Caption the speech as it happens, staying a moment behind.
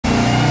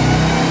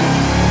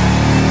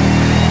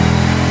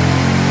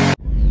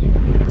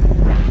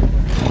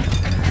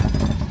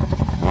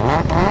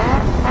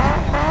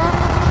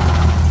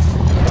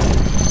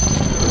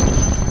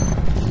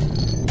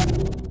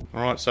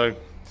night. So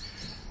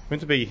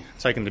meant to be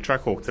taking the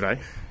Trackhawk today.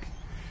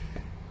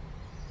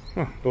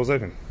 Oh, door's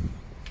open.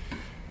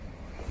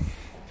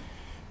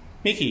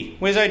 Mickey,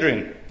 where's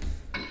Adrian?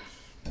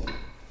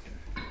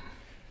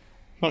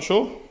 Not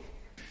sure?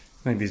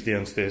 Maybe he's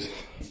downstairs.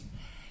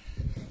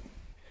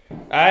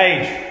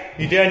 Hey,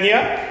 you down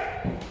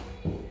here?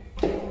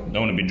 Don't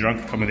want to be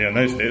drunk coming down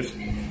those stairs.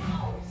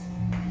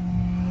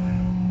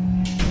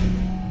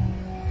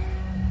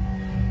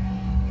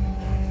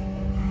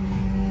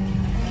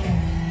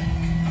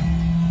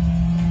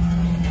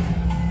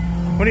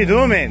 What are you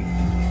doing, man?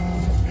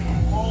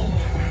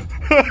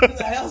 What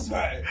the hell's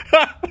right?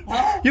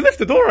 Huh? You left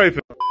the door open.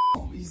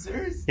 Are you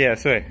serious? Yeah, I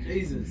swear.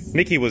 Jesus.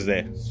 Mickey was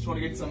there. Just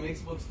trying to get some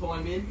Xbox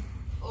time in.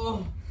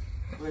 Oh,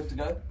 we have to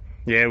go.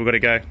 Yeah, we've got to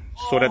go.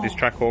 Sort out this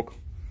Trackhawk.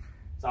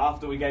 So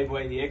after we gave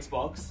away the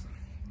Xbox,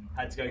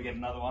 had to go get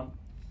another one.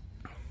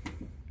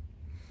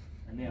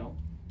 And now,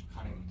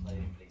 can't even play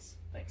it, please.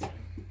 Thanks.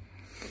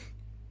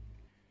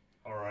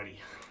 Alrighty.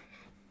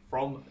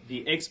 From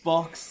the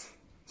Xbox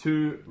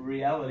to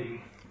reality.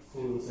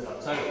 Cool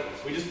setup. So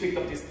we just picked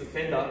up this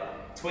Defender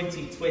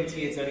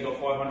 2020. It's only got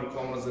 500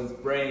 kilometers and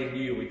it's brand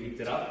new. We picked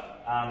it up.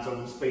 So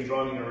we've just been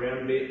driving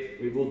around a bit.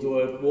 We will do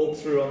a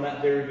walkthrough on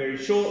that very, very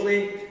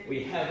shortly.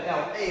 We have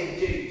our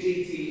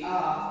AMG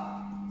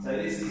GTR. So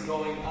this is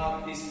going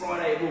up this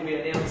Friday. It will be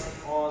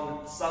announced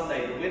on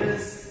Sunday, the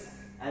winners.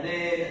 And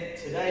then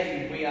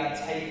today we are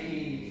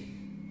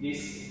taking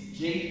this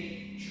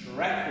Jeep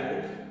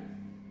Trackhawk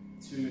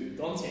to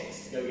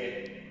Dontex to go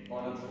get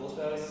 900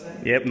 horsepower, is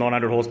it? Yep,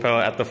 900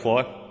 horsepower at the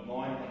fly.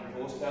 900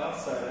 horsepower,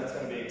 so that's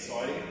going to be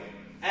exciting.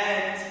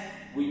 And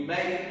we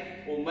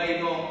may or may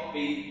not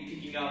be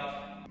picking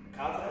up a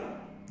car today.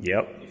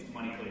 Yep. If the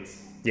money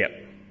clears. Yep.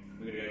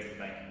 We're going to go to the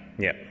bank.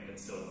 Yep.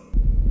 Let's do it.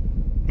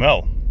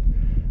 Well,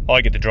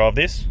 I get to drive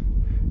this,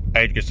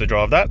 Ade gets to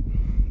drive that,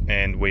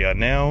 and we are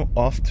now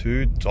off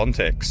to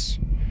Dontex.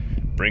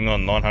 Bring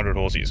on 900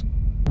 horsies.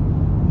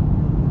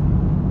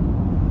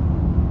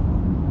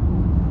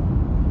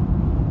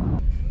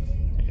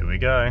 Here we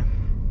go.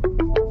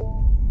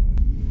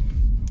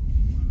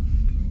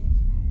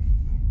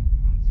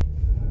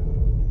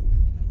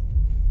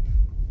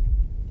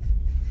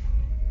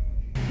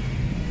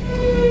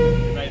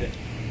 You made it.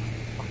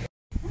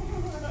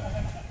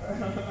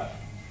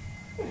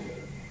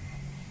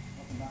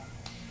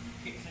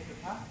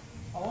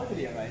 I like it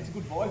here, mate. It's a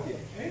good vibe here.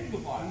 Yeah, it's a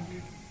good vibe.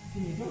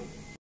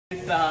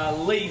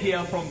 With Lee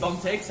here from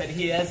Dontex, and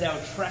he has our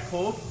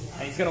Trackhawk,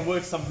 and he's going to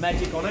work some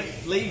magic on it.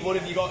 Lee, what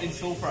have you got in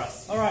store for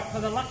us? Alright, for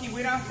the lucky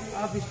winner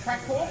of this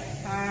Trackhawk,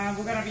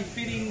 we're going to be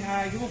fitting,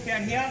 you look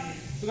down here,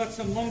 we've got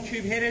some long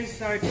tube headers,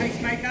 so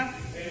pacemaker,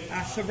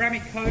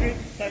 ceramic coated,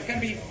 so it's going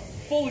to be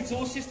full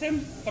exhaust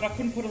system, but I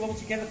couldn't put it all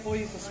together for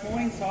you this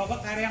morning, so I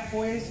got that out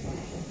for you.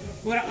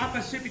 We've got an upper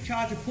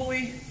supercharger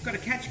pulley, got a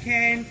catch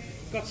can,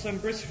 got some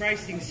brisk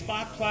racing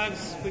spark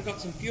plugs, we've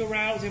got some fuel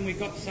rails, and we've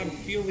got some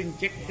fuel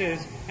injectors,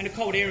 and a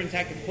cold air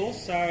intake of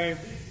course, so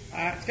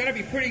it's going to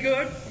be pretty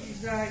good.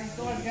 These guys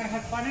are going to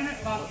have fun in it,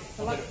 but...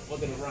 What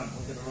did it run?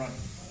 What did it run?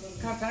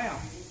 Can't tell you.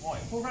 Why?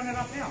 We'll run it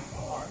up now.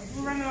 Alright.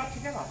 We'll run it up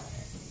together.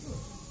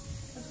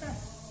 Let's go.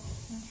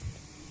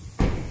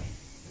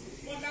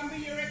 What number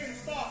you reckon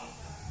stop?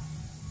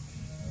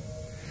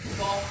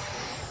 Stop.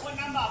 What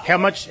number? How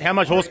much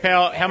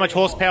horsepower? How much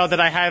horsepower did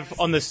I have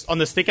on this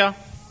sticker? I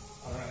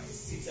don't know,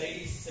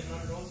 680,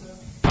 700 horsepower?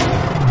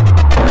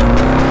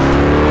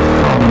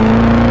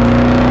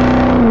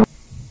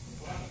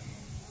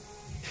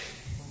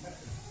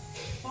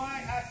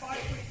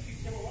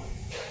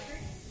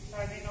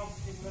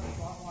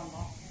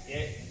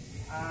 Yeah.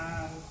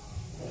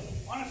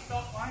 On a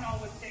stock one, I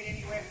would say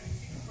anywhere from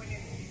 620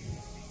 to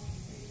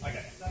 660.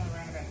 Okay. So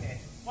around about there.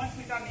 Once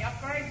we've done the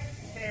upgrade,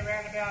 say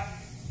around about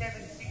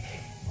 760.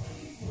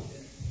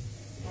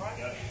 Alright?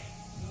 Go.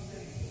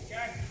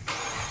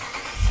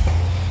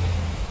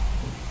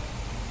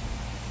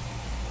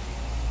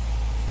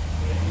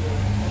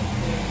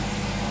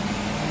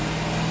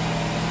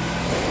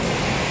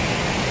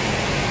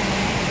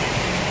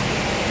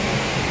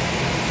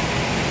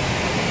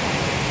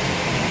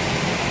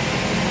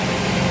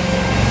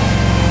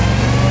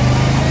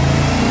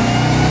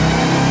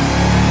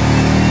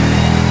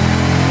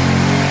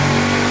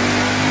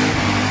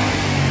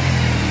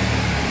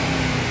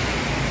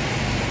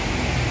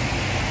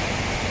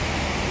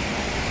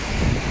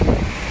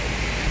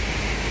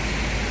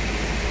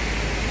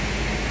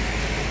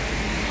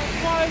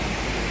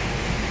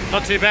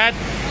 Not too bad. Not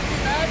too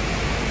bad.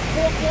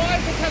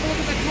 Torque-wise, let's have a look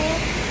at the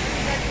torque.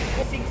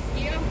 That's 6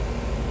 gear.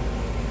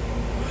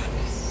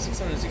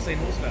 616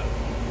 horsepower.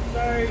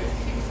 So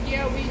 6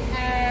 gear we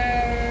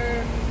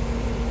have...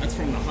 That's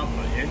from the hub,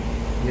 yeah?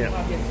 Yeah.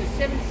 So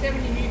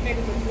 770 newton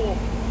meters of torque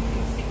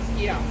in 6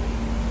 gear.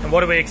 And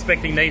what are we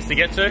expecting these to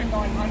get to?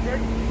 900.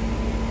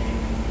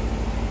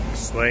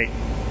 Sweet.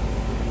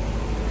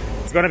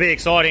 It's going to be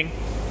exciting.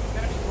 It's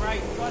going to be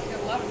great. You guys are going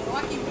to love it. The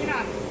lucky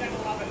winner is going to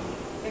love it.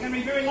 They're going to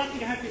be very lucky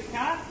to have this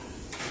car.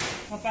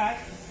 Not bad.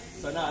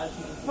 So no,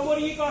 So what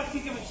do you guys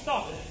think of it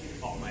stock?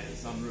 oh mate,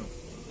 it's unreal.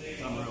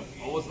 It's unreal.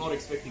 I was not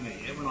expecting it.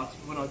 Yeah?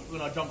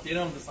 When I jumped in,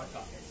 I'm just like,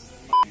 oh,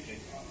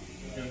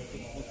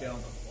 look down.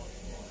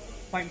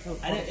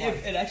 And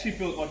it actually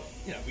feels like,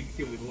 you know, we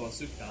deal with a lot of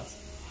supercars.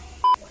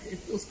 It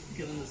feels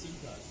quicker than the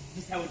supercars.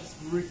 Just how it just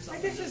rips up.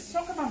 Hey, this is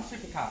Soccer Mum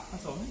supercar.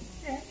 That's all, man.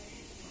 Yeah.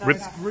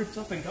 Rips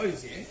up and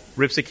goes, yeah?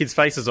 Rips the kids'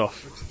 faces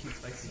off. Rips the kids'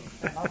 faces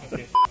off. I love it.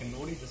 They're fucking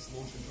naughty, just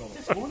launch control.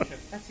 Just launch it,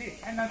 that's it.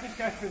 And they'll just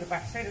go through the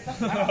back seat, it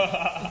doesn't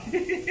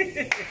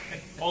matter.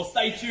 Well,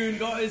 stay tuned,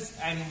 guys,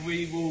 and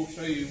we will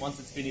show you once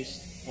it's finished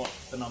what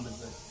the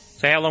numbers are.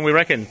 So how long we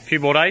reckon? A few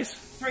more days?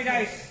 3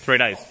 days. 3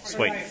 days.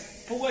 Sweet. 3 days.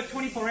 We'll work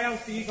 24 hours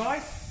for you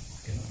guys.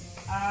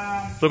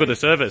 Look at the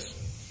service.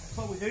 That's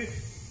what we do.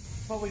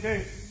 That's what we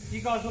do.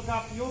 You guys look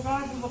after your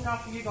guys, we'll look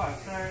after you guys.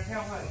 So how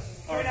it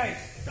works. 3 days.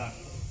 Done.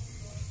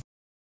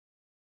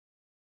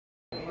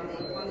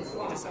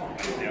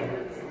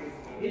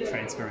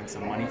 Transferring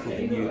some money for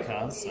the new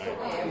cars, so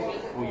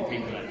all you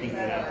people that think we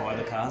don't buy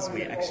the cars,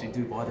 we actually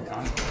do buy the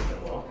cars.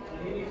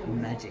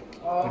 Magic.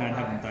 We don't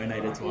have them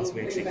donated to us,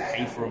 we actually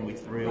pay for them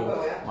with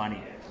real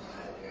money.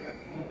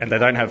 And they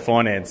don't have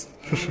finance.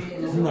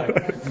 No,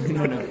 we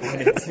don't have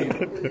finance.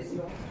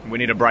 We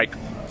need a break.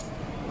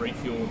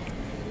 Refuel,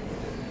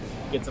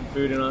 get some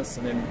food in us,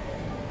 and then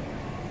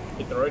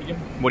hit the road again.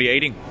 What are you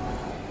eating?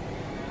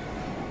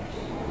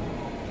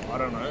 I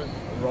don't know, a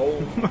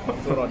roll. I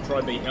thought I'd try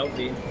to be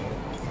healthy.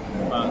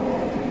 But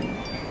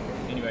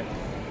anyway,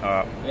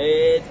 Alright.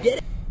 Let's get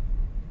it.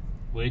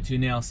 Where to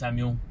now,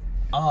 Samuel?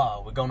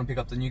 We're going to pick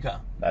up the new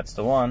car. That's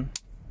the one.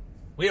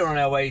 We are on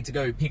our way to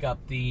go pick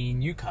up the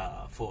new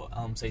car for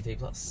CT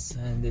Plus,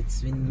 and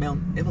it's in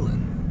Mount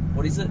Evelyn.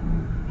 What is it?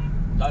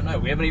 Don't know.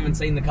 We haven't even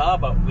seen the car,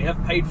 but we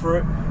have paid for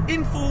it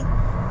in full.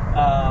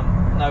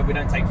 No, we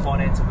don't take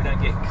finance, or we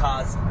don't get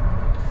cars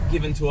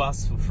given to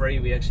us for free.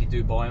 We actually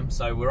do buy them.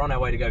 So we're on our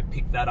way to go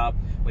pick that up.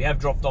 We have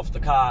dropped off the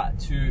car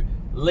to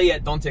Lee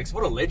at Dontex.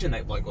 What a legend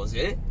that bloke was,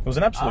 yeah? It was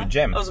an absolute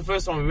gem. That was the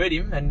first time we met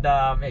him, and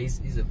he's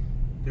a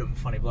bit of a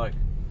funny bloke.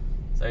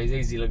 So he's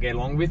easy to get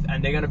along with,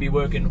 and they're going to be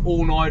working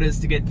all-nighters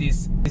to get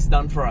this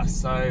done for us.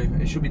 So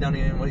it should be done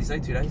in, what do you say,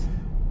 2 days?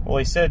 Well,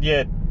 he said,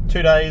 yeah,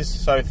 2 days.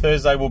 So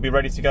Thursday we'll be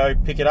ready to go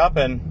pick it up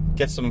and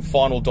get some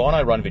final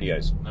dyno run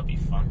videos. That'll be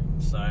fun.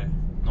 So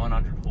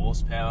 900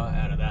 horsepower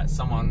out of that.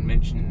 Someone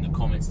mentioned in the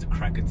comments to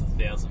crack it to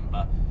 1,000,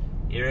 but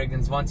he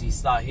reckons once you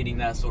start hitting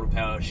that sort of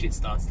power, shit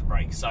starts to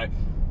break. So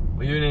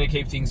we do need to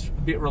keep things a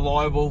bit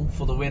reliable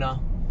for the winter.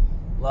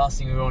 Last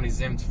thing we want is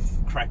them to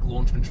crack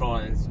launch control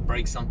and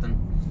break something,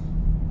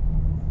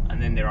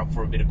 and then they're up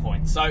for a bit of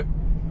coin. So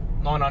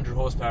 900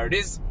 horsepower it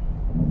is,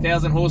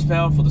 1,000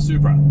 horsepower for the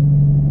Supra.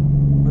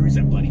 Where is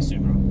that bloody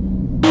Supra?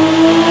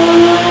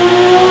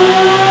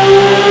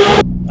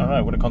 I don't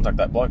know, would have contacted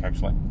that bloke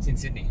actually. It's in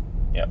Sydney.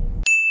 Yep.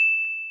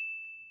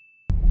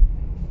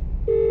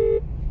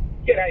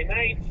 G'day,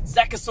 mate.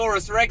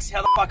 Zachosaurus Rex,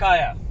 how the fuck are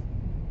ya?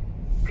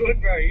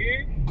 Good, bro.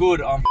 You?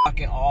 Good. I'm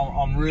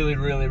really,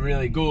 really,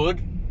 really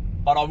good.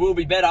 But I will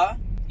be better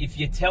if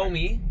you tell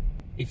me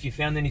if you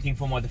found anything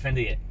for my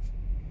Defender yet.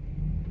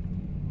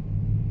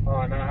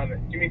 Oh, no, I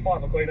haven't. Give me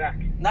 5, I'll call you back.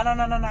 No.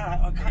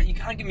 I can't. You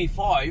can't give me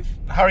 5.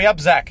 Hurry up,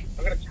 Zach.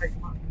 I'm gonna chase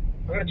him up.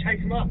 I'm gonna chase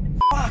him up.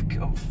 Fuck.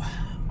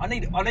 I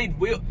need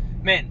wheel.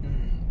 Man,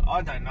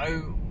 I don't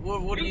know.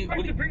 What do you? You're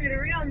supposed to bring it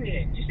around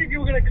there. You said you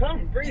were gonna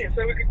come, bring it,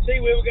 so we could see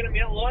where we're gonna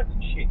mount lights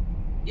and shit.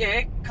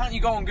 Yeah. Can't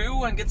you go on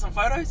Google and get some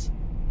photos?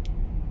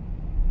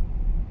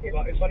 Yeah,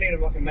 like if I need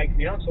them, I can make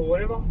mounts or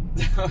whatever.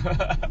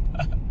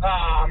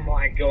 Oh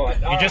my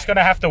god. You're just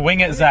gonna have to wing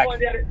it, Zach.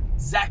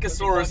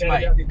 Zachosaurus,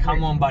 mate.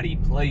 Come on, buddy,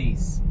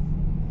 please.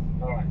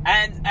 Alright.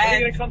 And When are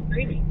you gonna come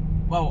see me?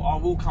 well, I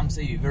will come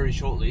see you very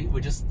shortly.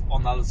 We're just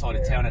on the other side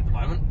of town at the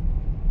moment.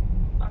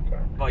 Okay.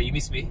 Oh, you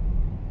missed me?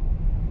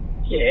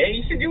 Yeah,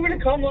 you said you were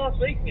gonna come last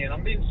week, man.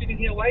 I've been sitting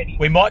here waiting.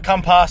 We might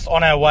come past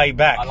on our way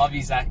back. I love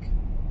you, Zach.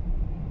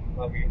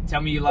 Love you.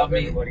 Tell me you love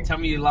me. Everybody. Tell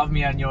me you love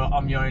me, and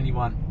I'm your only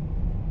one.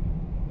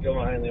 You're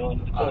my only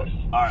one, of course.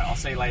 Alright, I'll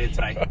see you later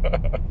today.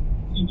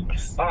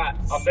 Alright,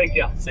 I'll thank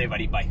you. See you,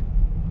 buddy. Bye.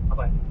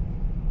 Bye-bye.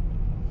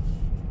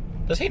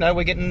 Does he know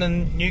we're getting a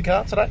new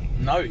car today?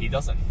 No, he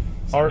doesn't.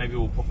 So Alright. maybe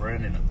we'll pop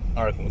around in it.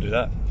 I reckon we'll do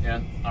that. Yeah.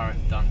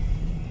 Alright, done.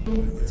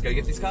 Let's go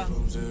get this car.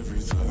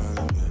 Every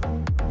time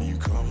you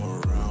come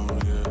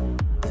around, yeah,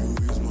 you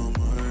ease my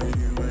mind,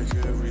 you make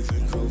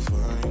everything feel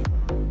fine.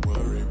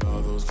 Worry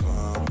about those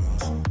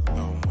comments,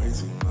 I'm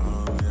waiting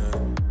now, yeah.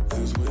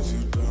 This weighs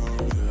you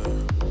down,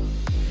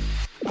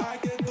 yeah. I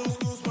get those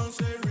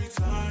goosebumps every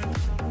time.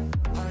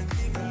 I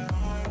need that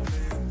heart,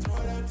 man, throw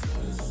that to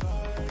the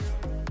side.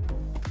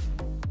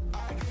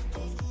 I get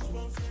those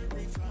goosebumps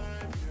every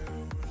time, yeah.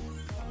 When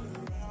we come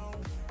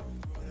around,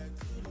 throw that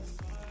to the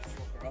side.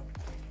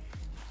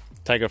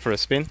 Take her for a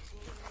spin.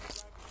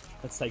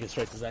 Let's take it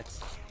straight to Zach's.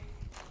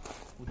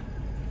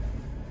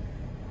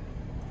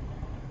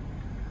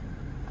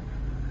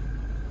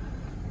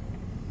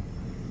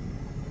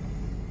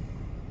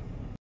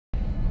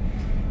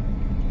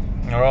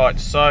 Alright,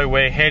 so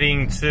we're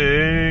heading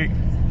to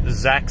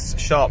Zach's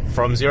shop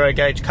from Zero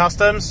Gauge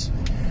Customs.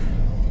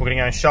 We're going to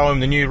go and show him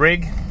the new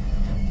rig,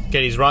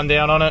 get his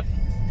rundown on it,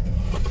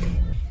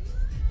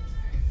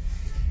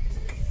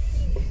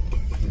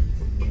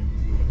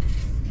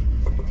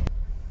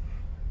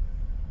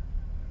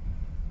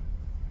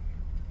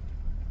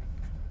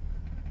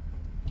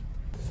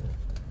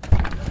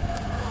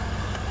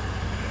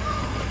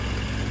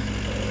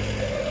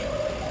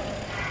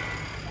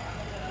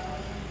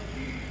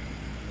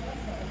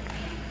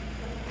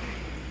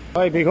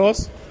 Hey, big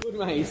horse. Good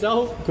mate,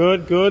 yourself?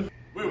 Good, good.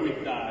 We're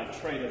with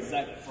trader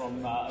Zach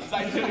from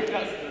Zach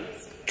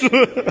Customs.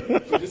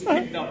 We just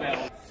picked up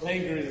our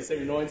Land Cruiser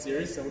 79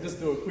 series, so we'll just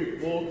do a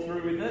quick walk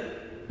through with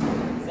it.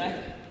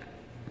 Zach,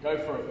 go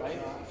for it, mate.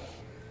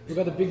 We've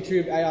got the big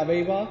tube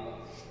ARV bar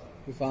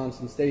with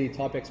some steady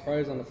Type X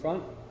Pros on the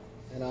front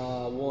and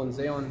a Warren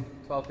Xeon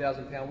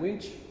 12,000 pound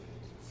winch.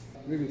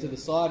 Moving to the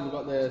side, we've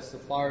got the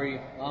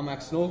Safari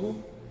Armax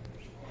snorkel.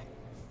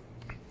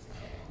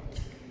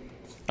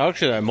 I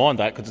actually don't mind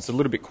that because it's a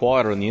little bit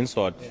quieter on the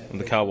inside of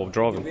the car while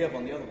driving. We have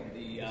on the other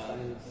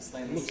one, the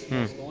stainless.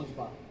 Looks staunch,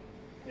 but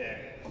yeah.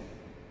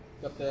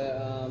 Got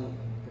the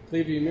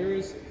clear view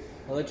mirrors,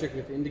 electric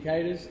with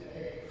indicators,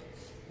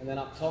 and then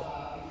up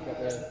top, we've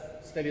got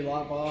the steady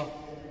light bar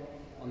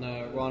on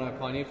the Rhino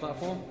Pioneer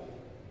platform.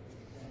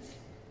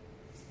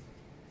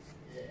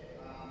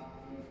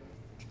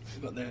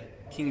 We've got the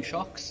King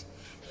shocks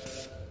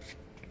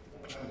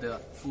with the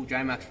full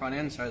J-Max front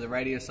end, so the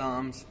radius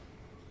arms,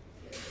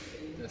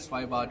 the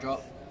sway bar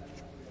drop.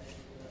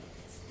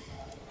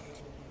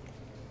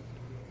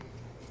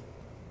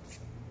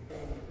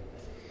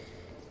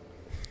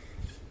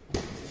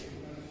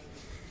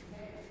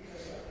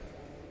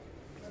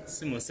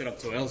 Similar setup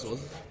to ours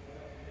was.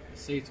 The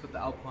seat's got the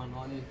Alpine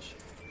 9-inch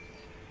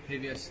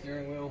PVS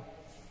steering wheel.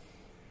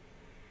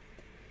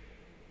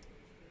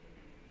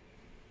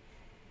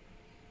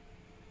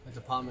 The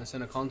department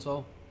center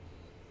console.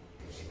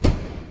 And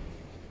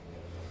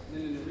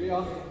then in the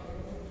rear,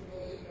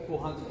 full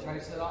Hunter tray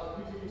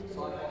setup,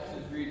 side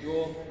boxes, rear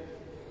drawer.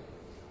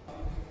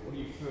 What do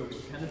you prefer,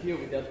 with the canopy or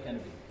without the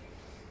canopy?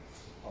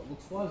 Oh,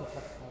 looks wise, I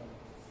have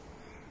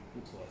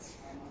Looks wise.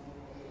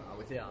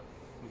 without.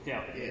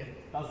 Without, yeah.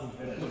 Does look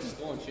better. Looks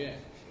staunch, yeah.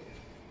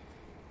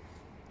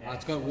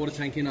 It's got a water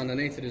tank in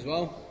underneath it as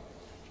well.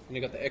 And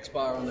you got the X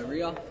bar on the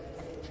rear.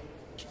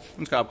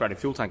 It's got upgraded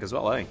fuel tank as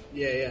well, eh?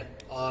 Yeah.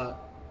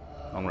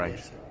 Long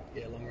range.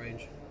 Yeah, long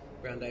range.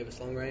 Brown Davis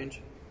long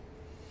range.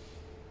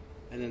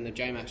 And then the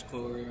J-Max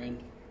coil rear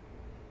end.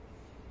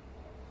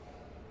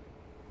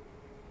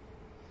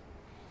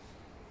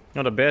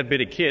 Not a bad bit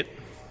of kit.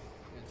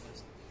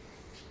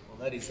 Well,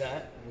 that is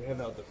that. We have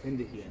our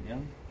Defender here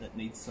now that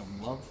needs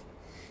some love.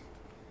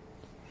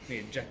 We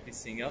can jack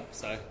this thing up,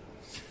 so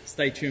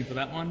stay tuned for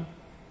that one.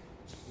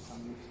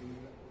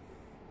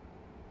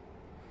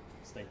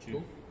 Stay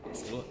tuned.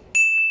 Let's do it.